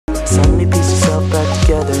Suddenly piece yourself back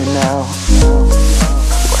together now.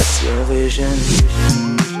 What's your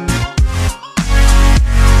vision?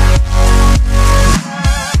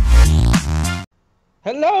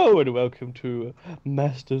 Hello and welcome to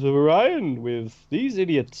Masters of Orion with these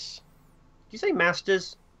idiots. Did you say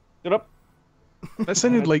masters? Shut up. That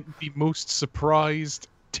sounded like the most surprised,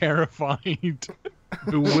 terrified,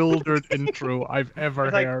 bewildered intro I've ever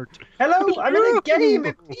heard. Hello, I'm in a game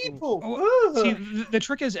with people. See, the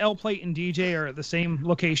trick is L-plate and DJ are at the same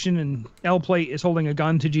location, and L-plate is holding a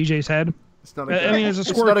gun to GJ's head. It's not a gun. I mean, it's a It's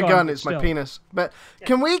squirt not a gun, gun. but It's my still. penis. But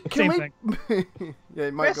can we? Same Yeah,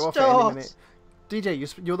 it might go off at any minute.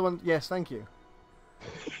 DJ, you're the one. Yes, thank you.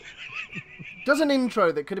 Does an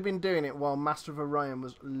intro that could have been doing it while Master of Orion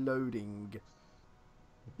was loading.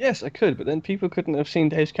 Yes, I could, but then people couldn't have seen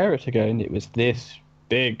Dave's character going. It was this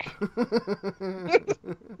big.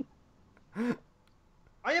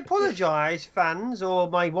 I apologise, fans, or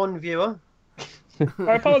my one viewer.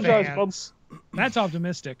 I apologise, Fans. That's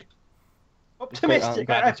optimistic. Optimistic.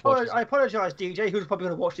 Great, I'm glad I apologise, DJ, who's probably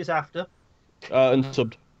going to watch this after.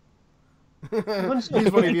 Unsubbed.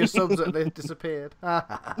 He's one of your subs that disappeared.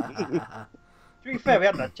 To be fair, we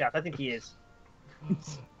had that chat. I think he is.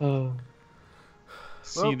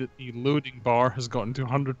 See that the loading bar has gotten to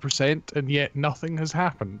 100% and yet nothing has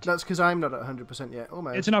happened. That's because I'm not at 100% yet.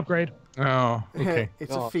 Almost. It's an upgrade. Oh, okay.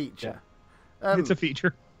 It's a feature. It's a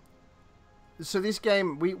feature. So this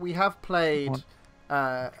game, we have played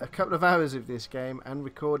a couple of hours of this game and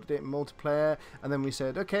recorded it in multiplayer, and then we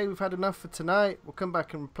said, okay, we've had enough for tonight. We'll come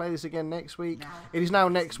back and play this again next week. It is now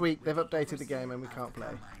next week. They've updated the game and we can't play.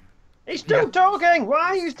 He's still talking. Why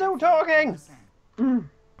are you still talking?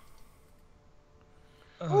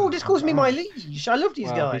 Oh, this calls me my liege. I love these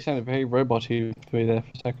Wow, he guys. sounded very robot-y to me there for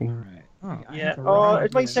a second. Alright. Yeah. Oh,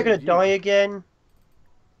 is my second to die again?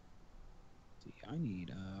 I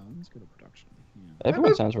need, let's go to production. Yeah.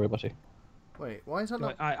 Everyone sounds robot-y. Wait, why is that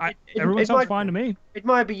not? Everyone it sounds might- fine to me. It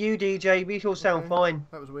might be you, DJ. We all sound fine.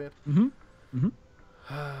 That was weird.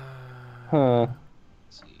 Huh. Let's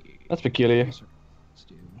see. That's peculiar. Let's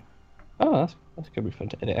do. Oh, that's gonna be fun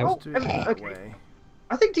to edit out. Let's do it that okay. way.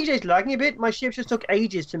 I think DJ's lagging a bit. My ship just took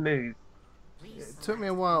ages to move. It took me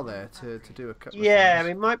a while there to do a couple of Yeah,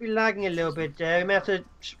 things. we might be lagging a little bit there. We may have to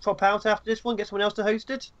pop out after this one, get someone else to host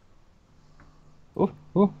it. Oh,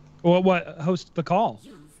 oh. Well, what? Host the call.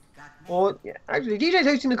 Or, yeah, actually, DJ's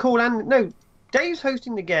hosting the call and... No, Dave's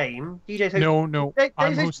hosting the game. DJ's hosting... No, Dave's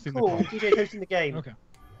I'm hosting the call. DJ's hosting the game. Okay.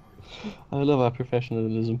 I love our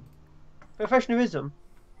professionalism. Professionalism.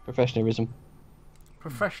 Professionalism.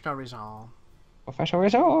 Professionalism.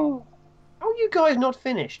 Professionalism. How are you guys not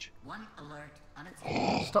finished?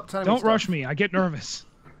 Stop telling me Don't stuff. rush me. I get nervous.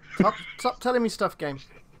 Stop telling me stuff, game.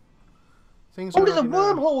 Things Oh, I there's a already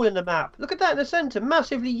know. wormhole in the map. Look at that in the centre.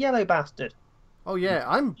 Massively yellow bastard. Oh yeah,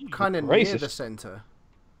 I'm kind of near racist. the centre.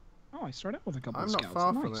 Oh, I start out with a couple I'm of not scouts.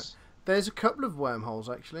 far from Nice. it. There's a couple of wormholes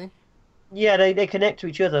actually. Yeah, they connect to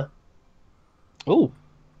each other. Oh,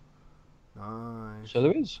 Nice. so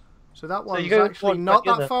there is. So that one's you go actually one not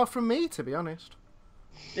back that in far from me, to be honest.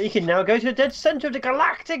 You can now go to the dead centre of the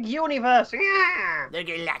galactic universe. Yeah! The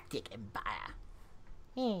Galactic Empire.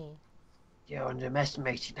 You're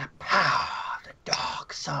underestimating the power of the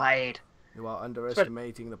dark side. You are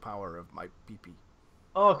underestimating the power of my pee-pee.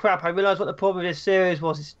 Oh crap, I realised what the problem with this series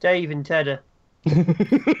was. It's Dave and Tedder.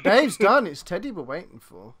 Dave's done. It's Teddy we're waiting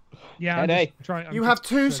for. Yeah, I'm Hey, just trying. I'm You just have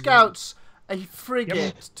two trying to- scouts, a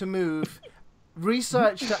frigate to move,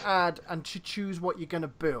 research to add, and to choose what you're going to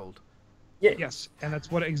build. Yes, and that's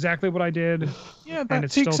exactly what I did. Yeah, And that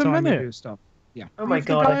it's still takes a telling me to do minute. stuff. Yeah. Oh my Leave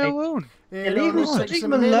the god, guy I hate... alone. It leave only him- takes leave a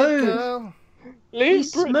him minute, alone. girl. Leave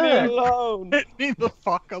He's Brittany smart. alone. Let me the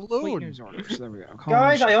fuck Wait, alone. news orders. There we go.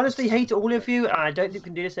 Guys, I honestly hate all of you, and I don't think we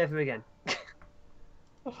can do this ever again.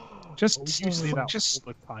 just You say that just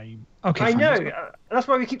all the time. okay. I fine, know, let's go. that's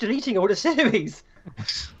why we keep deleting all the series. God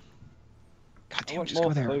I damn, want just go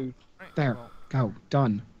more there. food. There. Go.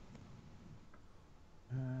 Done.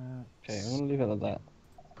 Okay, I'm gonna leave it like that.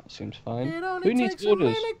 That seems fine. It Who only needs takes a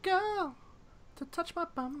orders? minute, girl, to touch my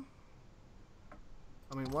bum.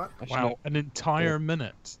 I mean, what? Actually, Wow, an entire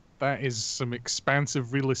minute. That is some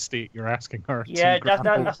expansive real estate you're asking her Yeah, to grab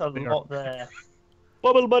that's a there. lot there.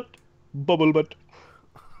 Bubble butt. Bubble butt.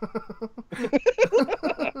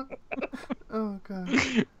 Oh god.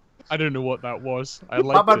 I don't know what that was. I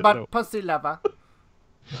like Bubble it butt though. pussy lover.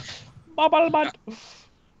 Bubble butt.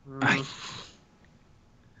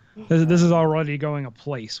 This is already going a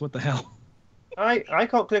place. What the hell? I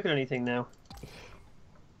can't click on anything now.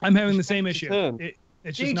 I'm having the same Your issue. turn.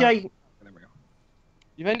 It's just not... DJ, There we go.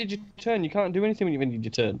 You've ended your turn. You can't do anything when you've ended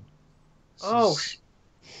your turn. oh,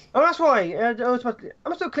 Oh, that's why. I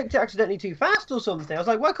must have clicked it accidentally too fast or something. I was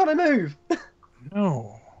like, why can't I move?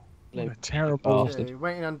 No. What a Like, terrible bastard. Okay,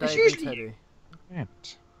 waiting on It's Dave and usually Teddy.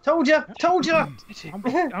 event. Told you. Told you.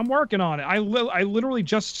 I'm working on it. I literally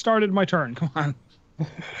just started my turn. Come on.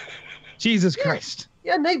 Jesus Christ.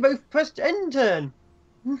 Yeah, and they both pressed end turn.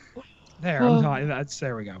 There, I'm telling you,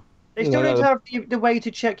 there we go. They still don't have the way to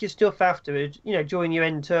check your stuff afterwards. You know, during your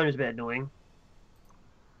end turn is a bit annoying.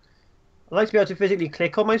 I like to be able to physically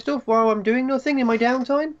click on my stuff while I'm doing nothing in my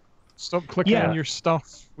downtime. Stop clicking Yeah. on your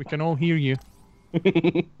stuff. We can all hear you.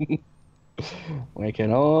 We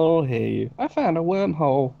can all hear you. I found a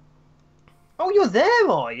wormhole. Oh, you're there,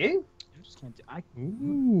 are you?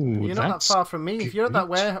 Ooh, You're not that that's far from me. If you're at that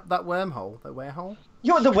good. wormhole, the warehole.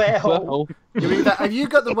 You're at the warehole. Wormhole. You're either, have you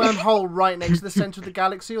got the wormhole right next to the center of the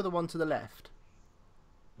galaxy or the one to the left?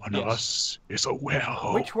 One of us is a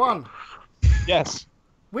werewolf. Which one? Yes.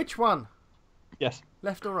 Which one? Yes.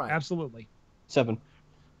 Left or right? Absolutely. 7.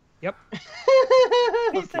 He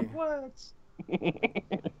Thank said you. words.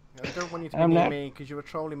 I don't want you to be I'm near not- me because you're a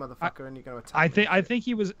trolly motherfucker and you're going to attack I think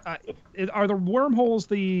he was. Are the wormholes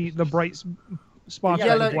the bright spots? me. with the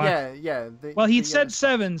Yellow, black? yeah. Well, he the yellow said spots.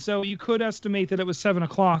 7, so you could estimate that it was 7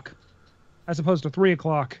 o'clock, as opposed to 3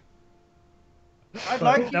 o'clock. I'd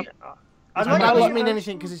like you. Yep. I'd That like doesn't you mean to-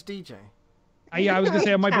 anything because it's DJ. Yeah, I was gonna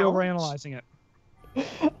say I might be Counts. overanalyzing it.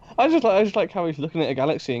 I just like how he's looking at a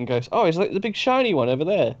galaxy and goes, "Oh, it's like the big shiny one over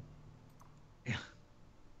there."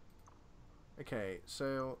 Okay,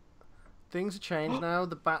 so things have changed now.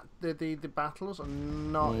 The battles are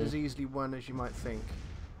not as easily won as you might think.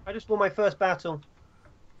 I just won my first battle.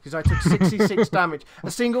 Because I took 66 damage. A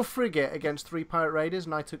single frigate against 3 pirate raiders,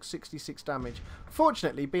 and I took 66 damage.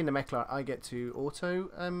 Fortunately, being the Mechlar, I get to auto.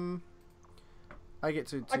 I get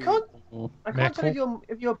to. I can't tell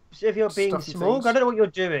if you're being Stuffy smug. things. I don't know what you're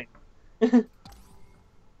doing.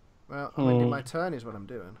 Well, I'm ending my turn, is what I'm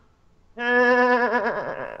doing.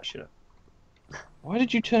 Shut up. Why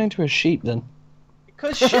did you turn into a sheep then?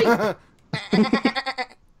 Because sheep. That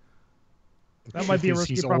might be a Because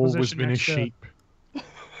risky he's proposition. always been a next, sheep.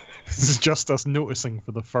 This is just us noticing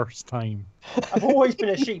for the first time. I've always been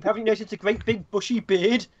a sheep. Haven't you noticed it's a great big bushy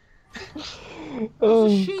beard? Oh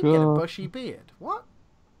Does a sheep get a god, bushy beard? What?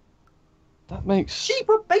 that makes Sheep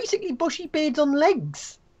are basically bushy beards on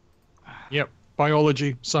legs. Yep.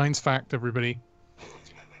 Biology, science fact, everybody.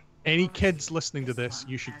 Any kids listening to this,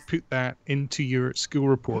 you should put that into your school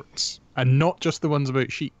reports. And not just the ones about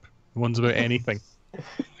sheep. The ones about anything. The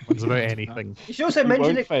ones about anything. You should also You mention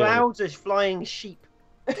won't that fail. clouds are flying sheep.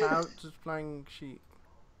 Clouds is flying sheep.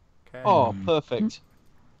 Okay. Oh, perfect.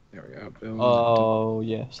 There we go. Boom. Oh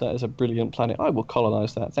yes, that is a brilliant planet. I will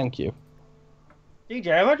colonize that. Thank you.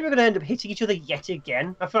 DJ, I imagine we're going to end up hitting each other yet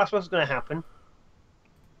again. I thought that's what's going to happen.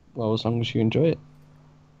 Well, as long as you enjoy it.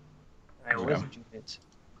 I always enjoy it.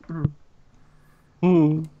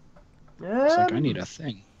 Hmm. Looks like I need a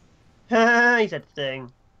thing. He said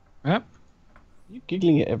thing. Yep. You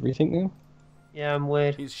giggling at everything now? Yeah, I'm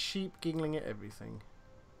weird. He's sheep giggling at everything.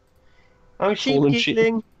 I'm sheep Fallen sheep.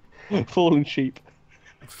 giggling. Fallen sheep.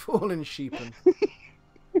 Fallen sheepen.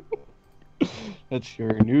 That's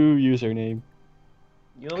your new username.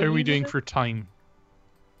 You're How are we the doing user? for time?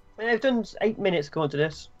 I've done 8 minutes according to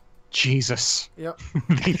this. Jesus. Yep.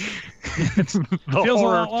 The Feels a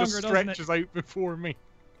horror lot longer, just doesn't it? stretches out before me.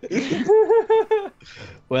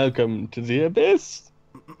 Welcome to the abyss.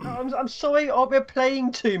 I'm sorry, we're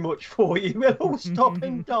playing too much for you. We'll all stop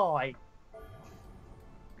and die.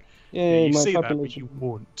 Yeah, Yay, you my say that, but population. you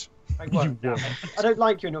won't. I won't. You won't. I don't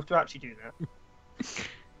like you enough to actually do that.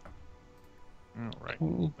 Alright.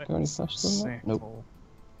 Can you go any faster than that? Nope.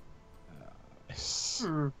 Yes.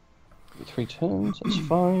 Hmm. 3 turns, that's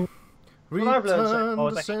fine. Well, I've learned so Return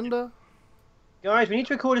far to is I can sender. Guys, we need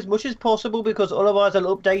to record as much as possible because otherwise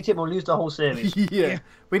I'll update it and we'll lose the whole series. Yeah.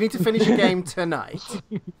 We need to finish a game tonight.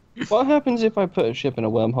 What happens if I put a ship in a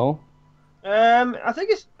wormhole? I think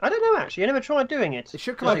it's... I don't know, actually. I never tried doing it. It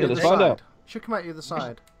should come out the Let's other find side. out. Should come out the other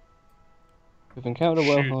side. We've encountered a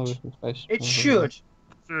Shoot. wormhole in space. It should.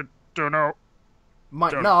 Don't know.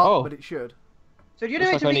 Might Don't- not, Oh. but it should. So the Looks only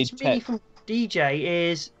way like to I reach need me tech. from DJ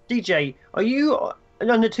is... DJ, are you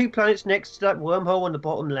on the 2 planets next to that wormhole on the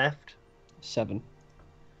bottom left? 7.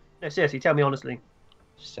 No, seriously, tell me honestly.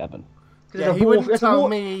 7. 'Cause Yeah, there's a he war- wouldn't there's a tell war-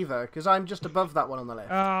 me either, because I'm just above that one on the left.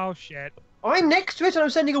 Oh shit! I'm next to it and I'm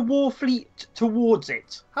sending a war fleet towards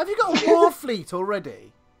it. Have you got a war fleet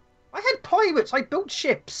already? I had pirates. I built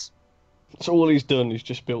ships. So all he's done is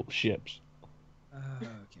just built ships. Okay.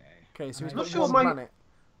 Okay, so he's I'm not got sure one my- planet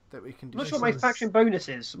that we can do. I'm not sure what my faction bonus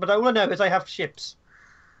is, but all I know is I have ships.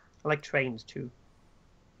 I like trains too.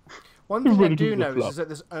 One thing I Running do the know flop. is that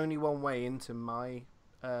there's only one way into my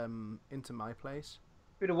place,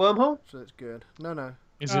 Through the wormhole? so that's good. No.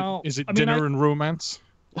 Is Oh, it I mean, dinner and romance?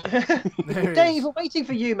 There Dave, is. we're waiting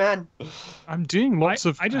for you, man. I'm doing lots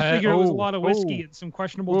of. I just figured it was a lot of whiskey and some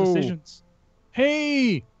questionable Whoa. decisions.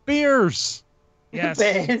 Hey, beers! Yes.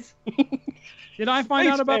 Bears. Did I find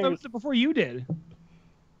Space out about bears. them before you did?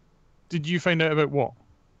 Did you find out about what?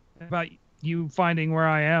 About you finding where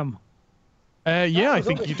I am? Yeah, That I was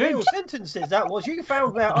think almost you did. real sentences, that was. You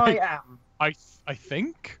found where I am. I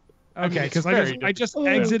think. I mean, Okay, it's because very I just Oh,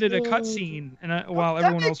 exited a God. cutscene and while Damn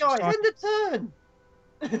everyone it, else was guys, talking. end the turn.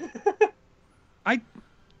 I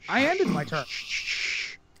ended my turn.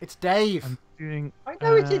 It's Dave. I'm doing. I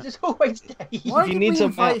know it is. It's always Dave. Why If you did need we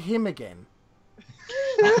some invite help- him again?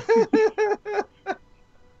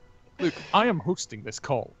 Look, I am hosting this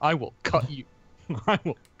call. I will cut you. I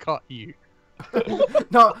will cut you.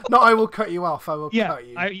 No, I will cut you off. I will Yeah, cut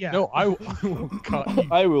you. No, I will cut you.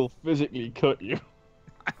 I will physically cut you.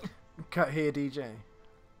 Cut here, DJ.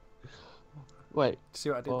 Wait. See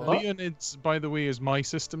what I did What? there? Leonid's, by the way, is my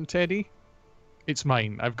system, Teddy. It's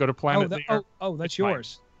mine. I've got a planet there. That's It's mine.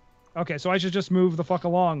 yours. Okay, so I should just move the fuck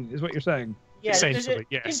along, is what you're saying. Yeah, Essentially,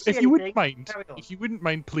 didn't yes. see If you wouldn't anything. mind, Carry on. if you wouldn't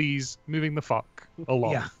mind, please moving the fuck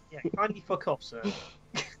along. Yeah. Yeah, kindly fuck off, sir.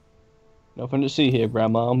 Nothing to see here,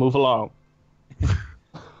 Grandma. Move along.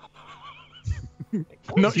 Not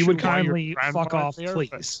If you sure would why your kindly fuck grandpa's off, there, but-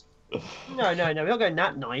 please. No, we're not going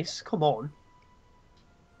that nice. Come on.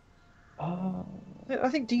 I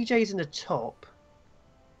think DJ's in the top.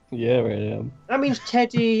 Yeah, I am. That means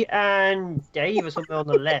Teddy and Dave are somewhere on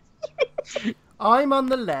the left. I'm on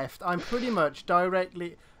the left. I'm pretty much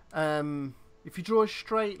directly. If you draw a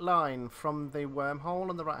straight line from the wormhole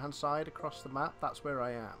on the right-hand side across the map, that's where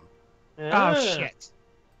I am. Ah. Oh, shit.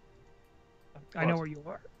 I know where you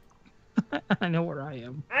are. I know where I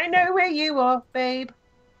am. I know where you are, babe.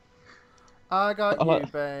 I got Oh, you,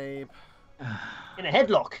 babe. In a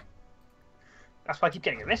headlock. That's why I keep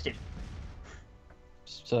getting arrested.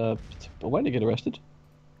 So, when did you get arrested?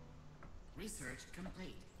 Research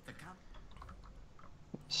complete.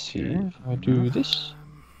 Let's see if I do this.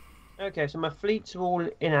 Okay, so my fleets are all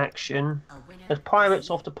in action. A winner. There's pirates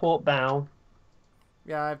off the port bow.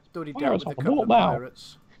 Yeah, I've already Pirates dealt with off a the couple of port bow.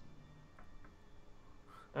 pirates.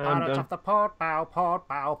 And, Pirates of the port bow, port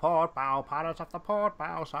bow, port bow. Pirates of the port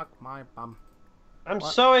bow, suck my bum. I'm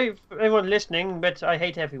What? sorry for everyone listening, but I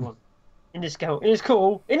hate everyone. In this game,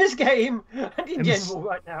 and in general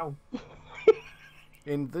right now.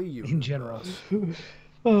 In the universe. In general.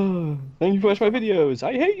 Oh, thank you for watching my videos.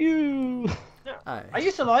 I hate you. Aye. I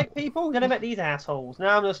used to like people, then I met these assholes.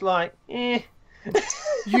 Now I'm just like, eh.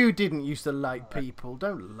 You didn't used to like people.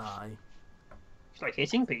 Don't lie. It's like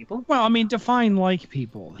hitting people. Well, I mean, define like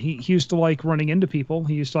people. He used to like running into people.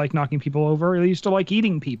 He used to like knocking people over. He used to like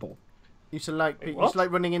eating people. Used to like Wait, used to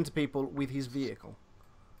like running into people with his vehicle.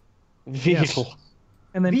 Vehicle.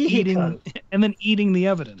 And then Vehicle. eating the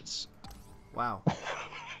evidence. Wow.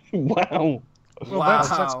 Wow. Well, Wow.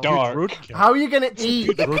 that's Dark. good roadkill. How are you gonna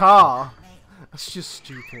eat the car? That's just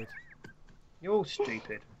stupid. You're all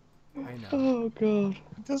stupid. I know. Oh god.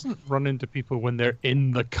 It doesn't run into people when they're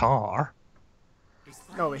in the car.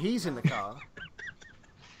 No, but he's in the car.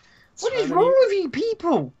 What is So wrong many- with you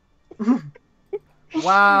people?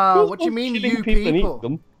 Wow. What do you mean, Killing you people and eat people?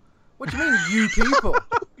 them. What do you mean, you people?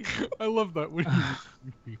 I love that when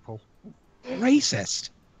you people. Racist.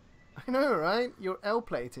 I know, right? You're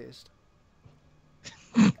l-platist.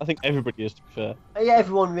 I think everybody is, to be fair. Yeah,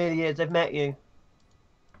 everyone really is. They've met you.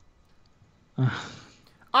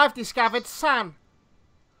 I've discovered sun.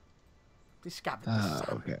 Discovered the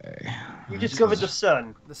sun. Okay. You discovered the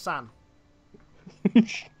sun. The sun.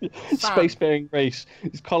 Spacefaring race.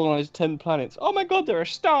 It's colonized 10 planets. Oh my god, there are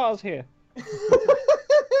stars here.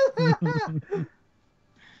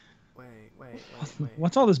 Wait.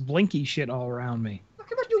 What's all this blinky shit all around me? I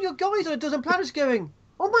can imagine all your guys on a dozen planets going,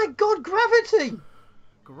 oh my god, gravity!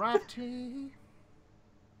 Gravity.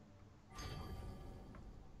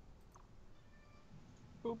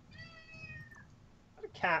 What a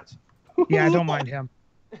cat. Yeah, I don't mind him.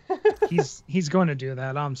 He's going to do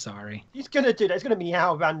that. I'm sorry. He's gonna do that. He's gonna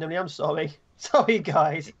meow randomly. I'm sorry. Sorry,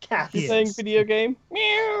 guys. Cat. He Playing is. video game.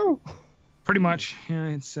 Meow. Pretty much. Yeah,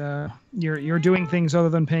 it's you're doing things other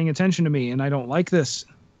than paying attention to me, and I don't like this.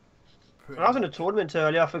 I was in a tournament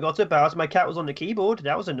earlier. I forgot about it. My cat was on the keyboard.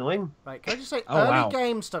 That was annoying. Right, can I just say, Oh, early wow.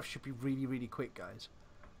 game stuff should be really, really quick, guys.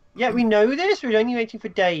 Yeah, we know this. We're only waiting for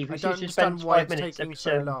Dave. I We don't seems to spend understand why 5 it's minutes taking every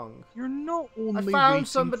so turn. long. You're not only found waiting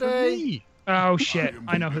somebody. for me. Oh shit!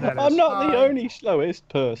 I know who that is. I'm not the Hi. only slowest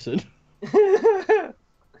person.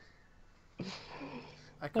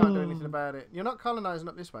 I can't do anything about it. You're not colonizing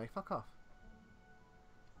up this way. Fuck off.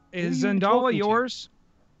 Is Who are you Zendala talking to? yours?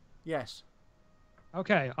 Yes.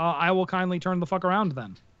 Okay, I will kindly turn the fuck around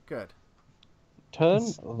then. Good. Turn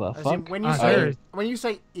the As in, fuck. when you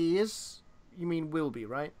say is, you mean will be,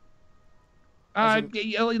 right?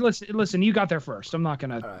 Listen, you got there first. I'm not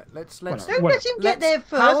gonna. All right. Let's. Don't let him get there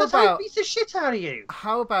first. How That's how he about- beats the shit out of you.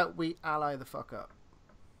 How about we ally the fuck up?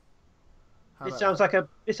 How This about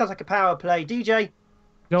sounds like a power play. DJ,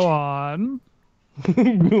 Go on.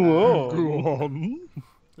 Whoa.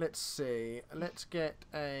 Let's see. Let's get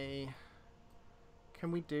a.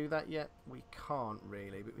 Can we do that yet? We can't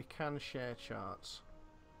really, but we can share charts.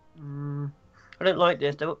 I don't like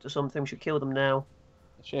this. They're up to something. We should kill them now.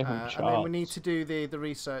 Share from And then we charts. need to do the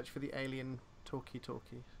research for the alien talkie.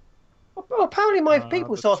 Well, apparently my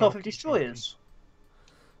people the start off with talkie, destroyers.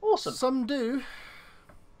 Awesome. Some do.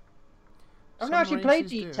 I've Some not actually played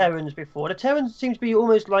races the do. Terrans before. The Terrans seem to be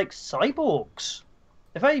almost like cyborgs.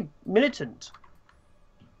 They're very militant.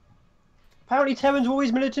 Apparently Terrans are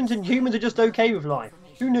always militant and humans are just okay with life.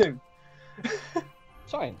 Who knew?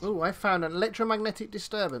 Science. Oh, I found an electromagnetic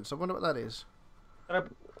disturbance. I wonder what that is.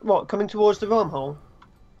 What, coming towards the wormhole?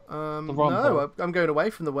 wormhole. No, I'm going away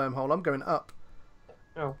from the wormhole. I'm going up.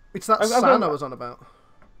 Oh. It's that I've sun got- I was on about.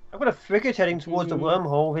 I've got a frigate heading towards the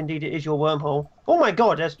wormhole. Indeed, it is your wormhole. Oh my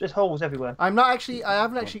god, there's holes everywhere. I haven't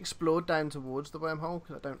actually explored down towards the wormhole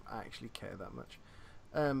because I don't actually care that much.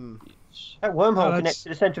 That wormhole that's- connects to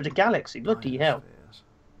the centre of the galaxy. Bloody hell.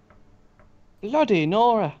 Bloody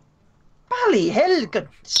Nora. Bally hell, good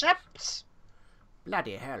chaps.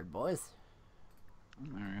 Bloody hell, boys.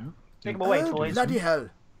 There we go. Take them away, Oh, toys. bloody hell.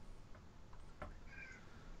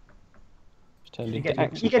 Turned You into get me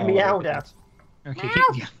Axel yelled power. at. Okay.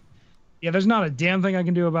 Yeah, there's not a damn thing I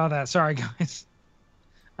can do about that. Sorry, guys.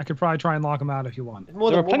 I could probably try and lock them out if you want. There's more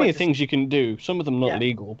There are than one plenty way of to- things you can do. Some of them not Yeah.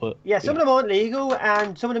 legal, but Yeah, some of them aren't legal,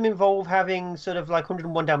 and some of them involve having sort of like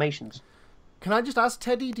 101 Dalmatians. Can I just ask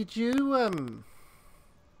Teddy? Did you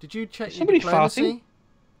check Is your somebody diplomacy?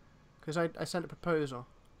 Because I sent a proposal.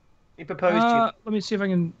 He proposed to you. Let me see if I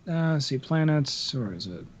can see planets, or is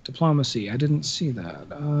it diplomacy? I didn't see that.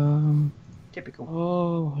 Typical.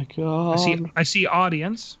 oh my god. I see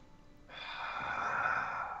audience.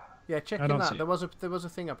 Yeah, check I in don't that. see it. There was a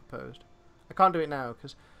thing I proposed. I can't do it now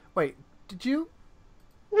because. Wait, did you?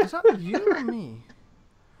 Is that you or me?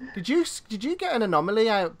 Did you get an anomaly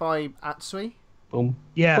out by Atsui? Boom.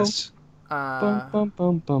 Yes. Bum, bum,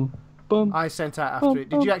 bum, bum, bum. I sent out after it.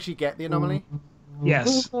 Did you actually get the anomaly?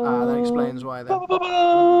 Yes. That explains why then. Bum, bum,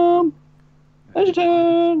 bum. End your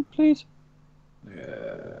turn, please.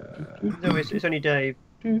 No, it's only Dave.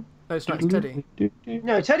 No, it's not. It's Teddy.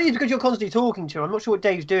 No, Teddy's because you're constantly talking to him. I'm not sure what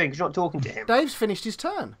Dave's doing because you're not talking to him. Dave's finished his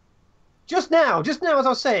turn. Just now as I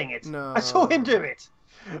was saying it. No. I saw him do it.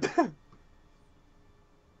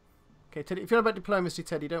 Okay, Teddy. If you're about diplomacy,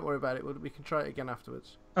 Teddy, don't worry about it. We can try it again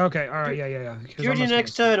afterwards. Okay. All right. Yeah. Do it in the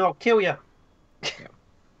next turn or I'll kill you.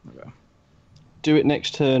 Do it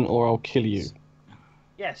next turn or I'll kill you.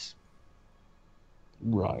 Yes.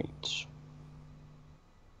 Right.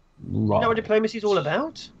 You know what Right. diplomacy's all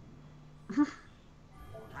about? Pirates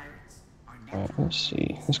are never Right, let's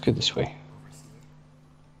see. Let's go this way.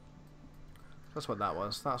 That's what that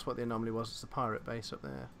was. That's what the anomaly was. It's the pirate base up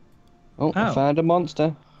there. Oh, I Oh. found a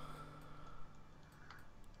monster.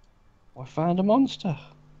 I found a monster.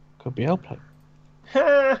 Could be L-plate.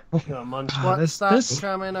 Ha! You're a monster. What's that this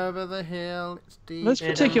coming over the hill? It's deep. this Yeah,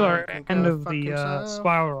 particular Can end go of fuck the himself.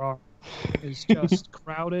 spiral is just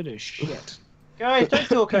crowded as shit. Guys, don't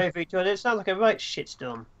talk over each other. It sounds like a right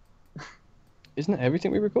shitstorm. Isn't it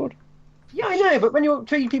everything we record? Yeah, I know, but when you're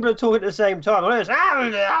three people are talking at the same time,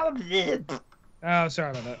 it's... Oh,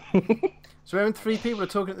 sorry about that. So when three people are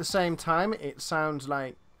talking at the same time, it sounds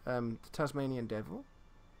like the Tasmanian Devil.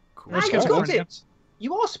 Cool. Let's I get got started. it.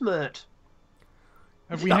 You are smart.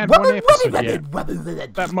 Have we had one episode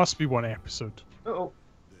yet? That must be one episode. Uh-oh.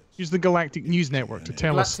 Use the Galactic News Network to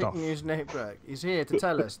tell us Galactic stuff. News Network is here to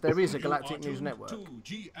tell us there is a Galactic News Network.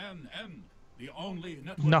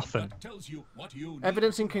 Nothing.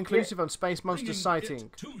 Evidence inconclusive on space monster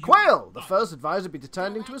sighting. Quail, the first advisor, be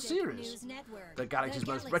turned into a series. The galaxy's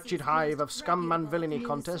most wretched hive of scum and villainy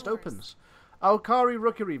contest opens. Alkari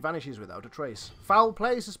Rookery vanishes without a trace. Foul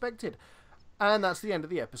play suspected. And that's the end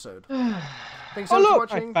of the episode. Thanks so Oh much for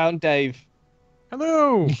look, I watching. found Dave.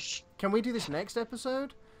 Hello. Can we do this next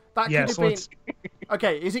episode? That could Yes, have been... let's.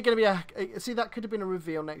 Okay, is it going to be a... See, that could have been a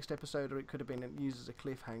reveal next episode, or it could have been used as a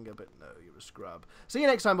cliffhanger, but no, you're a scrub. See you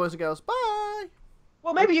next time, boys and girls. Bye!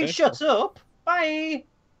 Well, maybe you Okay. shut up. Bye.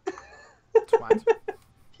 Twat.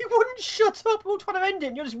 You wouldn't shut up. We'll try to end it.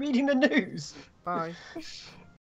 And you're just reading the news. Bye.